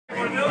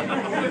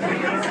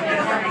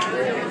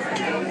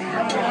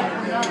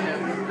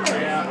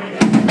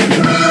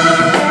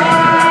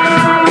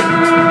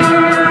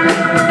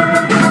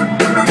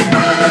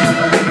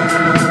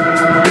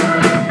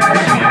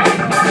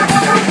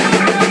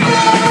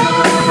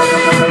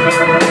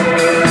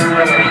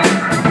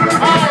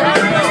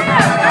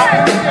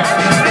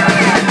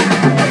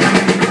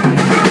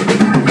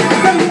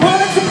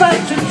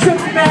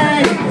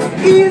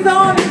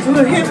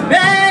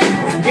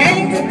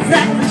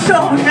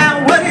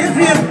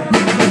hip.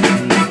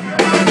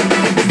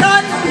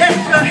 Start to let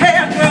your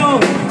hair grow,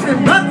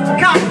 and must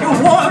cock your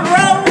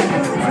wardrobe.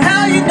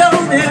 How you know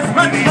there's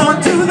much more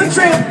to the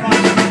trip.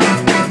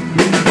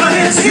 What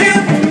is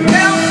hip?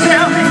 Now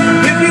tell me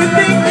if you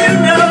think you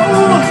know.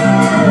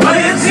 What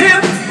is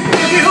hip?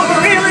 If you're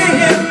really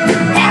hip,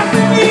 ask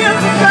me if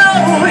you know.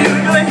 If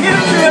you're a hip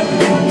trip,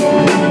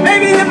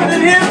 maybe hipper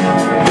than hip.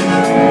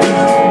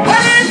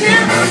 What is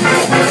hip?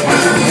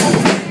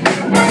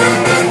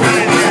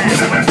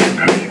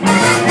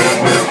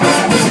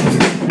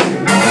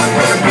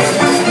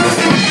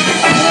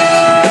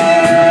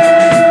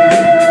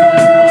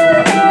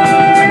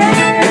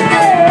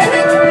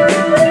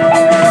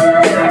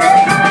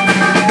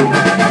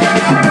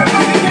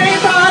 We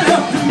came out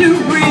of the new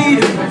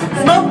breed,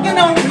 smoking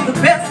on